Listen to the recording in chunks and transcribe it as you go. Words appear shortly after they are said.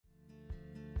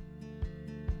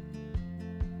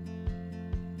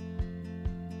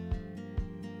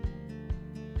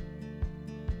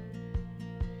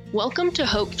Welcome to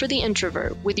Hope for the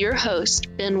Introvert with your host,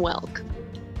 Ben Welk.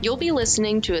 You'll be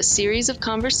listening to a series of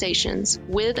conversations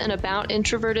with and about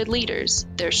introverted leaders,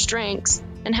 their strengths,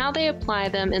 and how they apply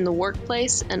them in the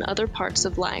workplace and other parts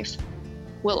of life.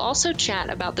 We'll also chat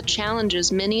about the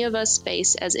challenges many of us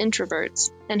face as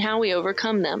introverts and how we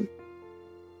overcome them.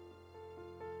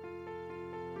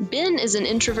 Ben is an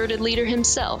introverted leader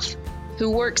himself, who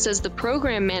works as the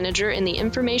program manager in the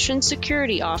Information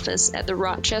Security Office at the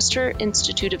Rochester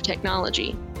Institute of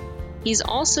Technology. He's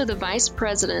also the vice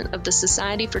president of the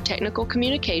Society for Technical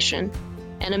Communication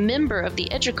and a member of the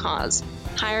EDUCAUSE,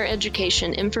 Higher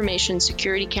Education Information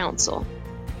Security Council.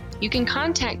 You can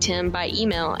contact him by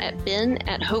email at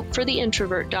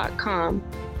ben@hopefortheintrovert.com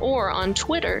or on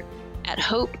Twitter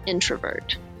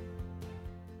 @hopeintrovert.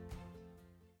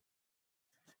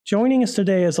 Joining us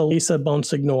today is Elisa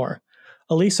Bonsignore.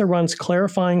 Elisa runs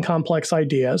Clarifying Complex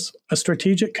Ideas, a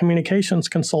strategic communications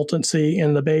consultancy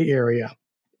in the Bay Area.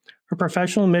 Her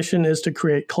professional mission is to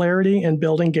create clarity and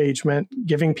build engagement,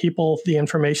 giving people the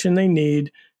information they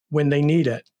need when they need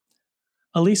it.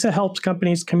 Elisa helps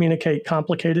companies communicate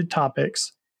complicated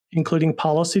topics, including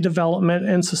policy development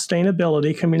and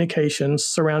sustainability communications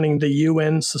surrounding the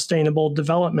UN Sustainable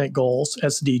Development Goals,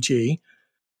 SDG,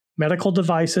 medical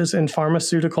devices and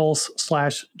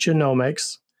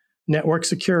pharmaceuticals/genomics, network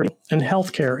security, and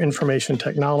healthcare information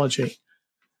technology.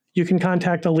 You can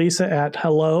contact Elisa at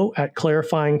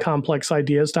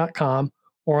hello@clarifyingcomplexideas.com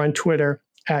or on Twitter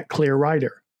 @ClearWriter.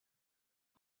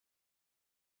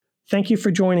 Thank you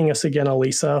for joining us again,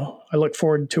 Elisa. I look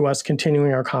forward to us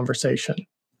continuing our conversation.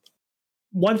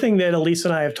 One thing that Elisa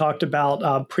and I have talked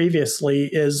about previously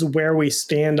is where we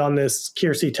stand on this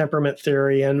Keirsey temperament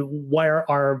theory and where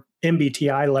our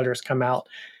MBTI letters come out.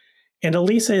 And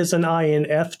Elisa is an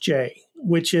INFJ,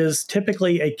 which is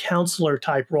typically a counselor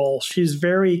type role. She's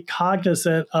very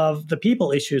cognizant of the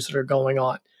people issues that are going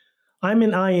on. I'm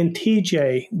an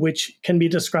INTJ, which can be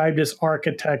described as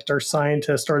architect or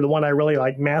scientist, or the one I really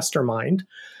like, mastermind.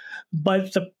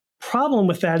 But the problem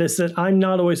with that is that I'm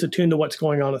not always attuned to what's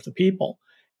going on with the people.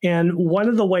 And one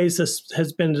of the ways this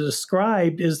has been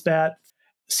described is that,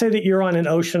 say that you're on an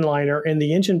ocean liner and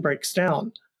the engine breaks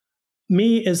down.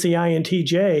 Me as the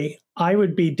INTJ, I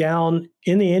would be down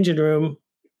in the engine room,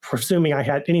 presuming I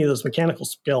had any of those mechanical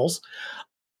skills.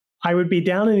 I would be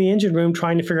down in the engine room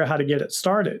trying to figure out how to get it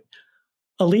started.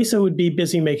 Elisa would be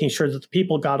busy making sure that the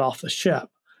people got off the ship.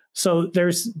 So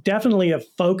there's definitely a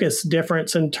focus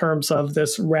difference in terms of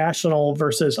this rational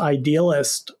versus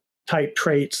idealist type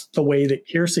traits, the way that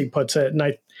Keirsey puts it. And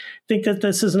I think that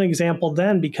this is an example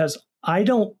then, because I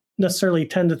don't necessarily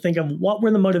tend to think of what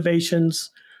were the motivations.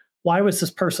 Why was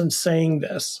this person saying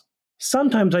this?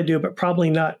 Sometimes I do, but probably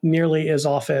not nearly as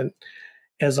often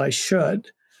as I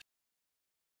should.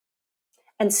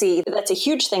 And see, that's a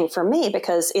huge thing for me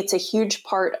because it's a huge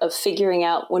part of figuring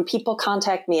out when people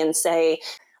contact me and say,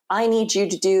 I need you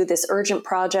to do this urgent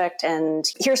project and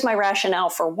here's my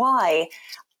rationale for why.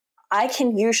 I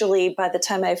can usually, by the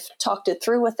time I've talked it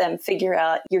through with them, figure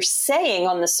out you're saying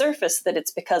on the surface that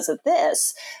it's because of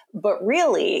this, but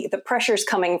really the pressure's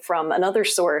coming from another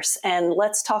source. And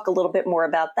let's talk a little bit more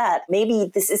about that.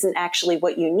 Maybe this isn't actually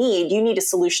what you need. You need a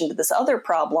solution to this other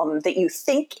problem that you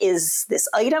think is this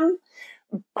item,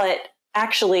 but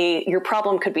actually your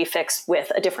problem could be fixed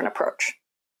with a different approach.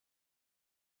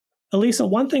 Elisa,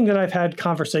 one thing that I've had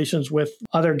conversations with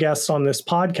other guests on this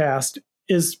podcast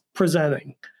is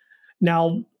presenting.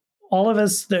 Now, all of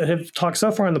us that have talked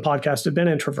so far on the podcast have been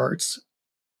introverts.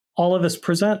 All of us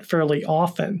present fairly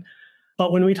often.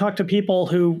 But when we talk to people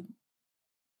who,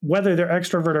 whether they're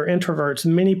extrovert or introverts,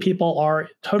 many people are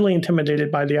totally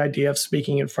intimidated by the idea of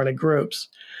speaking in front of groups.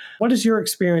 What has your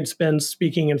experience been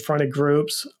speaking in front of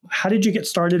groups? How did you get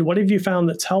started? What have you found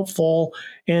that's helpful?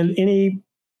 And any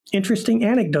interesting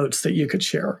anecdotes that you could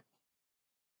share?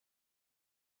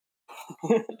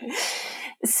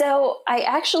 So I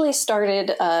actually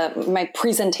started my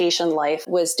presentation life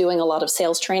was doing a lot of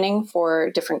sales training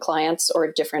for different clients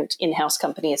or different in-house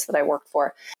companies that I worked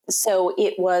for. So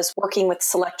it was working with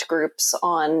select groups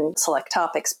on select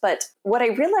topics. But what I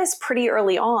realized pretty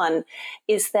early on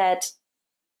is that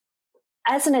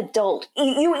as an adult,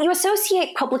 you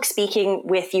associate public speaking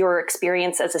with your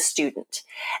experience as a student.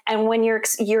 And when you're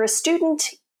a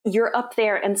student, you're up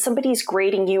there and somebody's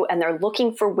grading you and they're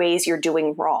looking for ways you're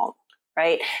doing wrong.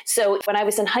 Right. So when I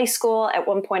was in high school, at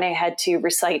one point I had to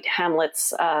recite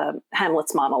Hamlet's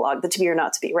monologue, the to be or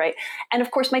not to be. Right. And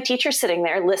of course, my teacher's sitting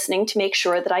there listening to make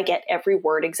sure that I get every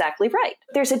word exactly right.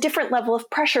 There's a different level of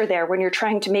pressure there when you're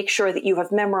trying to make sure that you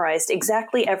have memorized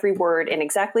exactly every word in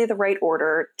exactly the right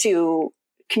order to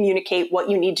communicate what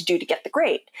you need to do to get the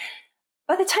grade.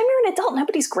 by the time you're an adult,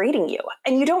 nobody's grading you.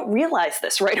 And you don't realize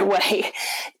this right away.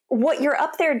 What you're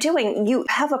up there doing, you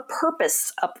have a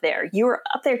purpose up there. You're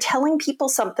up there telling people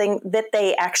something that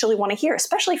they actually want to hear,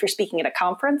 especially if you're speaking at a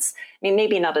conference. I mean,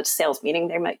 maybe not at a sales meeting.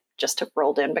 They might just have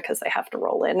rolled in because they have to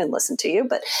roll in and listen to you.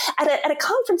 But at a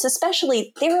conference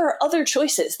especially, there are other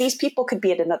choices. These people could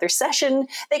be at another session.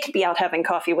 They could be out having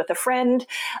coffee with a friend.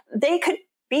 They could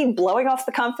be blowing off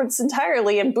the conference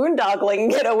entirely and boondoggling,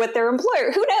 with their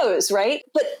employer. Who knows, right?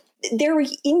 But they're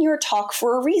in your talk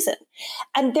for a reason.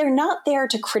 And they're not there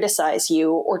to criticize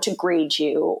you or to grade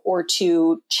you or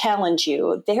to challenge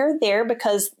you. They're there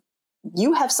because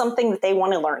you have something that they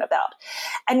want to learn about.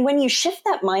 And when you shift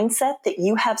that mindset that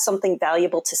you have something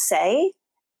valuable to say,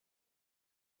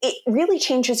 it really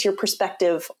changes your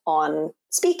perspective on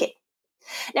speaking.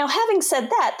 Now, having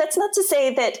said that, that's not to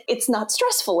say that it's not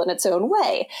stressful in its own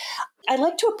way. I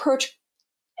like to approach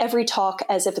every talk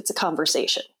as if it's a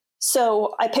conversation.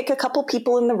 So I pick a couple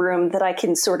people in the room that I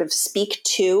can sort of speak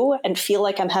to and feel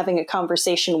like I'm having a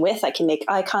conversation with. I can make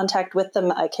eye contact with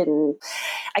them. I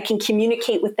can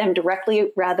communicate with them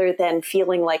directly rather than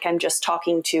feeling like I'm just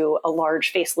talking to a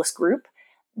large faceless group.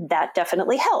 That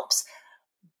definitely helps.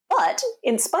 But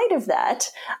in spite of that,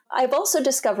 I've also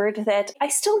discovered that I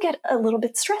still get a little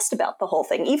bit stressed about the whole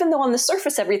thing. Even though on the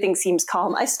surface everything seems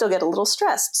calm, I still get a little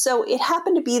stressed. So it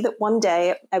happened to be that one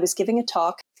day I was giving a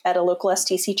talk at a local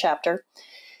STC chapter.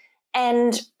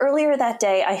 And earlier that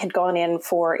day, I had gone in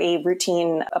for a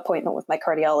routine appointment with my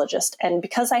cardiologist. And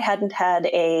because I hadn't had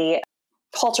a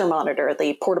Holter monitor,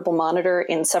 the portable monitor,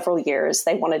 in several years,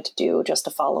 they wanted to do just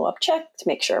a follow-up check to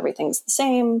make sure everything's the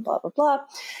same, blah, blah, blah.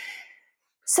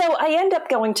 So I end up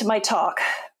going to my talk,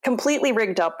 completely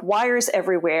rigged up, wires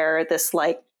everywhere, this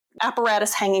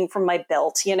apparatus hanging from my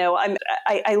belt.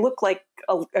 I look like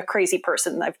a crazy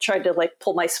person. I've tried to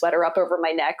pull my sweater up over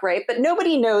my neck, right? But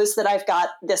nobody knows that I've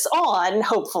got this on,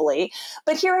 hopefully.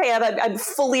 But here I am. I'm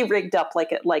fully rigged up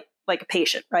like a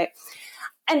patient, right?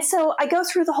 And so I go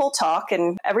through the whole talk,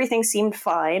 and everything seemed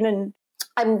fine. And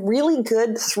I'm really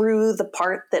good through the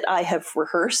part that I have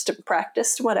rehearsed and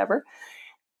practiced, whatever.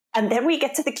 And then we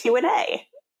get to the Q&A.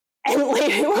 And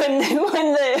later, when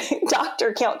the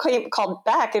doctor called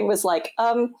back and was like,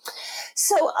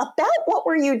 so about what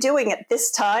were you doing at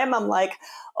this time? I'm like,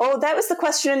 oh, that was the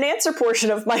question and answer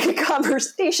portion of my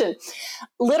conversation.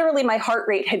 Literally, my heart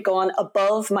rate had gone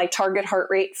above my target heart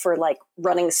rate for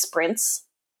running sprints.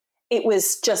 It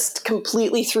was just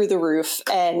completely through the roof.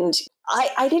 And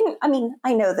I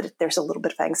know that there's a little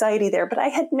bit of anxiety there, but I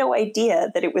had no idea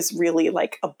that it was really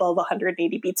above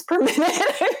 180 beats per minute.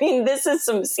 I mean, this is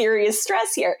some serious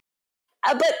stress here.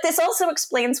 But this also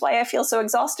explains why I feel so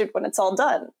exhausted when it's all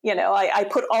done. I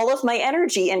put all of my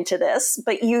energy into this,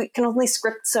 but you can only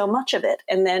script so much of it.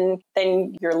 And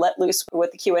then you're let loose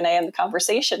with the Q&A and the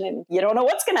conversation, and you don't know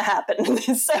what's going to happen.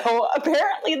 So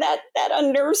apparently that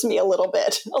unnerves me a little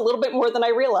bit more than I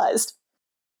realized.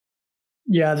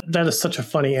 Yeah, that is such a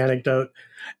funny anecdote.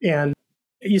 And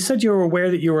you said you were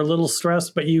aware that you were a little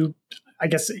stressed, but I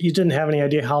guess you didn't have any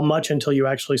idea how much until you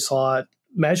actually saw it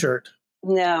measured.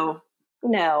 No.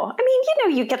 I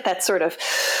mean, you get that sort of,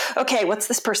 okay, what's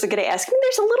this person going to ask? I mean,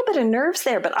 there's a little bit of nerves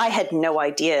there, but I had no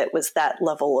idea it was that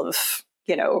level of,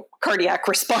 cardiac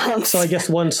response. So I guess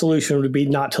one solution would be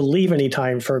not to leave any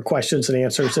time for questions and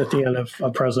answers at the end of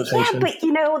a presentation.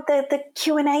 Yeah, but the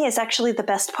Q&A is actually the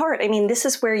best part. I mean, this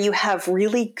is where you have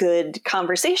really good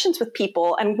conversations with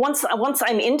people. And once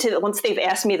they've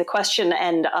asked me the question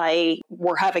and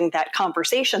we're having that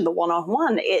conversation, the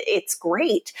one-on-one, it's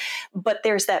great. But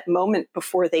there's that moment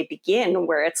before they begin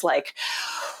where it's like,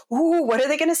 ooh, what are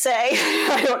they going to say?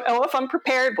 I don't know if I'm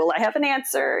prepared. Will I have an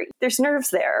answer? There's nerves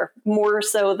there, more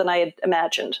so than I had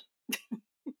imagined.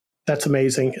 That's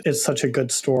amazing. It's such a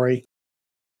good story.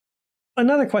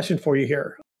 Another question for you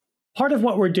here. Part of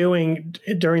what we're doing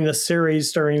during this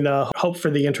series, during the Hope for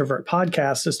the Introvert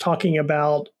podcast, is talking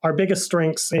about our biggest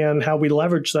strengths and how we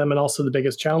leverage them, and also the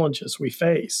biggest challenges we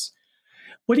face.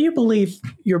 What do you believe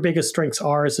your biggest strengths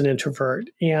are as an introvert?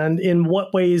 And in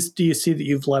what ways do you see that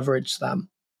you've leveraged them?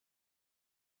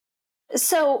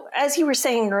 So, as you were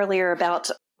saying earlier about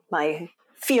my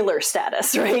feeler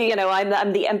status, right?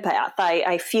 I'm the empath.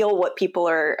 I feel what people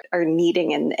are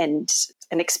needing and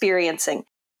experiencing.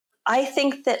 I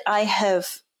think that I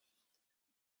have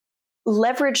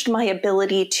leveraged my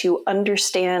ability to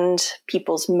understand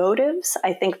people's motives.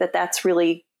 I think that that's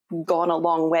really gone a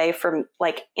long way from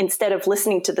instead of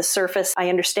listening to the surface, I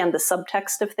understand the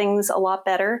subtext of things a lot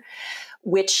better,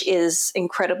 which is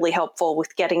incredibly helpful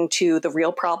with getting to the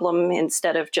real problem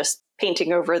instead of just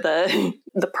painting over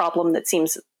the problem that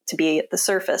seems to be at the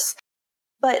surface.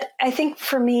 But I think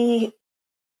for me,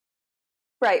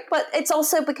 Right. But it's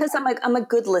also because I'm a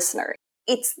good listener.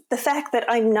 It's the fact that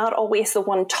I'm not always the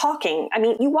one talking. I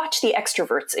mean, you watch the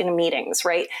extroverts in meetings,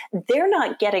 right? They're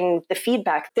not getting the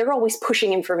feedback. They're always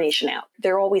pushing information out.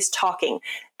 They're always talking.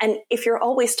 And if you're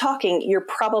always talking, you're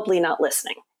probably not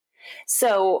listening.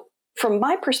 So from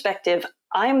my perspective,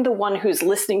 I'm the one who's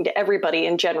listening to everybody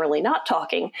and generally not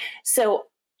talking. So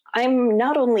I'm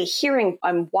not only hearing,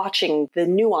 I'm watching the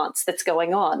nuance that's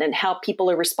going on and how people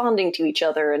are responding to each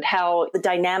other and how the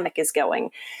dynamic is going,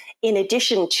 in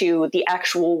addition to the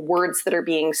actual words that are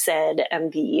being said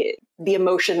and the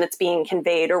emotion that's being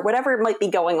conveyed or whatever might be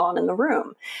going on in the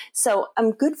room. So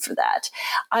I'm good for that.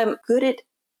 I'm good at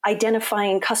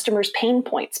identifying customers' pain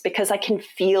points because I can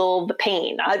feel the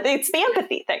pain. It's the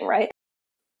empathy thing, right?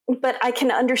 But I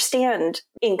can understand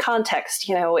in context,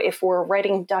 if we're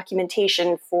writing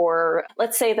documentation for,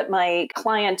 let's say that my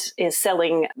client is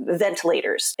selling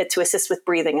ventilators to assist with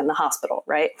breathing in the hospital,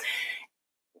 right?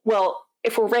 Well,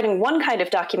 if we're writing one kind of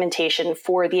documentation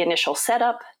for the initial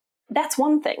setup, that's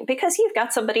one thing, because you've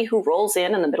got somebody who rolls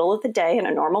in the middle of the day in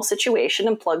a normal situation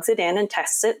and plugs it in and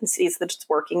tests it and sees that it's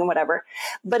working and whatever.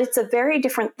 But it's a very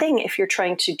different thing if you're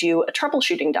trying to do a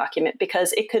troubleshooting document,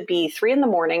 because it could be 3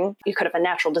 a.m. You could have a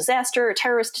natural disaster, a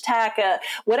terrorist attack,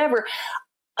 whatever.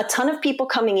 A ton of people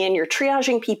coming in, you're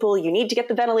triaging people, you need to get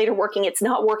the ventilator working, it's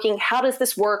not working. How does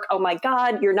this work? Oh my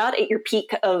God, you're not at your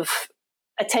peak of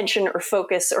attention or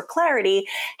focus or clarity.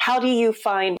 How do you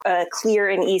find a clear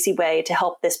and easy way to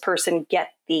help this person get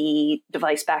the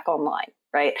device back online,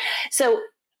 right? So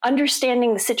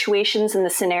understanding the situations and the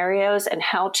scenarios and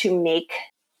how to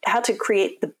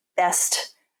create the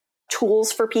best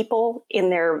tools for people in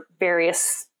their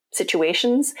various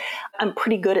situations, I'm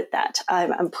pretty good at that.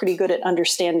 I'm pretty good at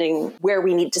understanding where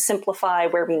we need to simplify,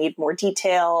 where we need more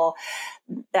detail,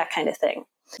 that kind of thing.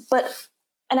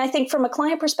 And I think from a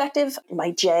client perspective,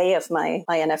 my J of my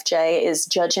INFJ is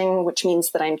judging, which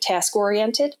means that I'm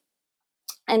task-oriented.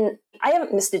 And I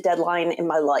haven't missed a deadline in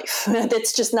my life.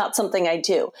 That's just not something I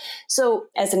do. So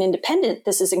as an independent,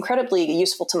 this is incredibly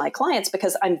useful to my clients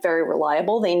because I'm very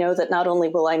reliable. They know that not only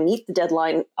will I meet the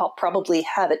deadline, I'll probably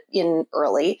have it in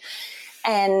early.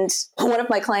 And one of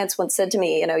my clients once said to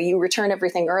me, you return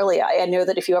everything early. I know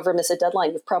that if you ever miss a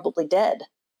deadline, you're probably dead.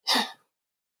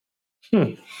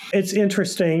 It's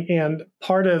interesting. And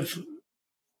part of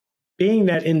being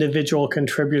that individual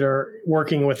contributor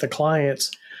working with the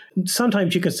clients,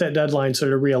 sometimes you can set deadlines that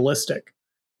are realistic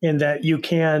in that you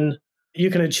can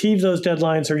achieve those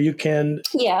deadlines or you can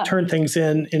turn things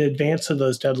in advance of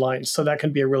those deadlines. So that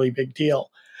can be a really big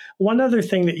deal. One other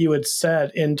thing that you had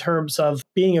said in terms of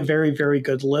being a very, very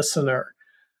good listener,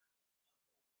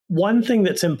 one thing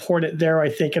that's important there, I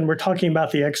think, and we're talking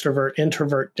about the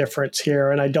extrovert-introvert difference here,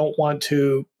 and I don't want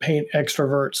to paint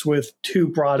extroverts with too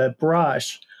broad a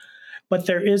brush, but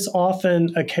there is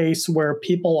often a case where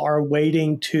people are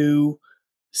waiting to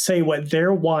say what they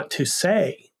want to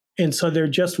say. And so they're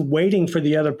just waiting for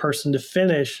the other person to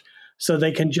finish so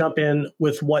they can jump in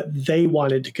with what they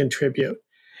wanted to contribute.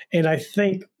 And I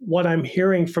think what I'm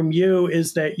hearing from you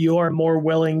is that you are more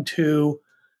willing to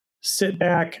sit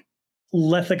back,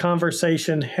 let the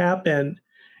conversation happen,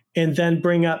 and then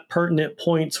bring up pertinent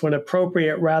points when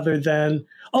appropriate rather than,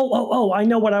 I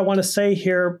know what I want to say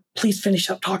here. Please finish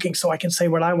up talking so I can say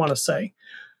what I want to say.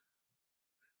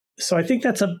 So I think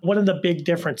that's one of the big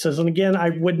differences. And again, I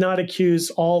would not accuse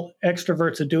all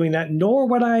extroverts of doing that, nor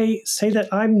would I say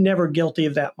that I'm never guilty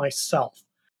of that myself.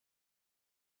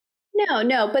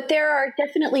 No, but there are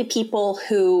definitely people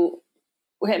who,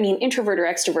 introvert or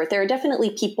extrovert, there are definitely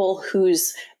people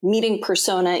whose meeting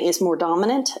persona is more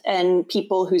dominant and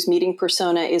people whose meeting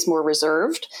persona is more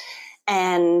reserved.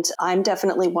 And I'm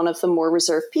definitely one of the more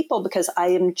reserved people because I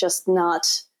am just not,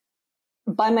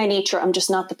 by my nature, I'm just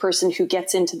not the person who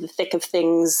gets into the thick of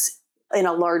things in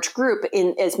a large group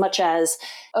in as much as,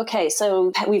 okay,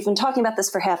 so we've been talking about this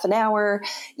for half an hour.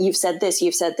 You've said this,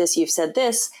 you've said this, you've said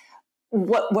this.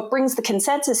 What brings the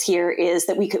consensus here is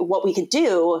that we could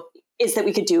do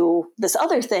this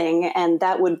other thing, and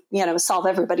that would, solve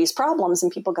everybody's problems. And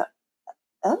people go,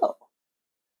 oh,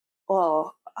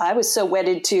 well, I was so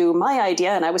wedded to my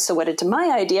idea and I was so wedded to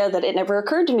my idea that it never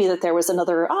occurred to me that there was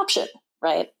another option,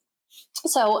 right?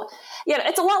 So,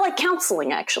 it's a lot like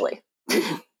counseling, actually.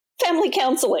 Family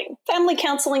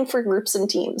counseling for groups and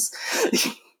teams.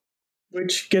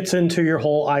 Which gets into your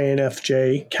whole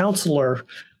INFJ counselor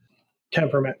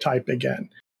temperament type again.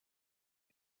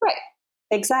 Right.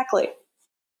 Exactly.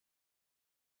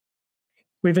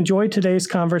 We've enjoyed today's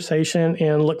conversation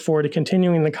and look forward to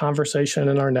continuing the conversation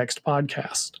in our next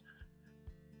podcast.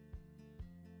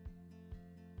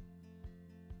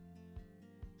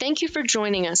 Thank you for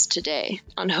joining us today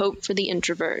on Hope for the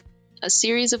Introvert, a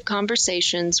series of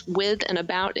conversations with and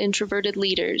about introverted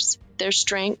leaders, their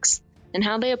strengths, and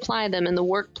how they apply them in the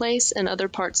workplace and other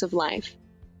parts of life.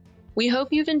 We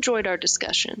hope you've enjoyed our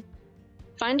discussion.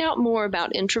 Find out more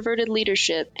about introverted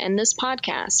leadership and this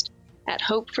podcast at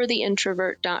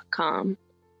hopefortheintrovert.com.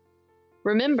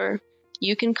 Remember,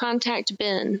 you can contact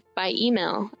Ben by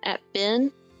email at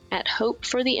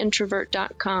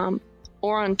ben@hopefortheintrovert.com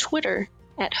or on Twitter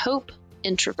at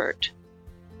hopeintrovert.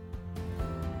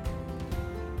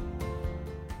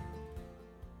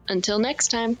 Until next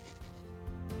time.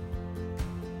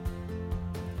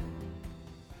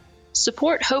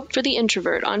 Support Hope for the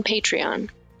Introvert on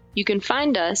Patreon. You can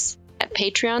find us at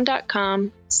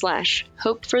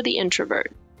patreon.com/hopefortheintrovert.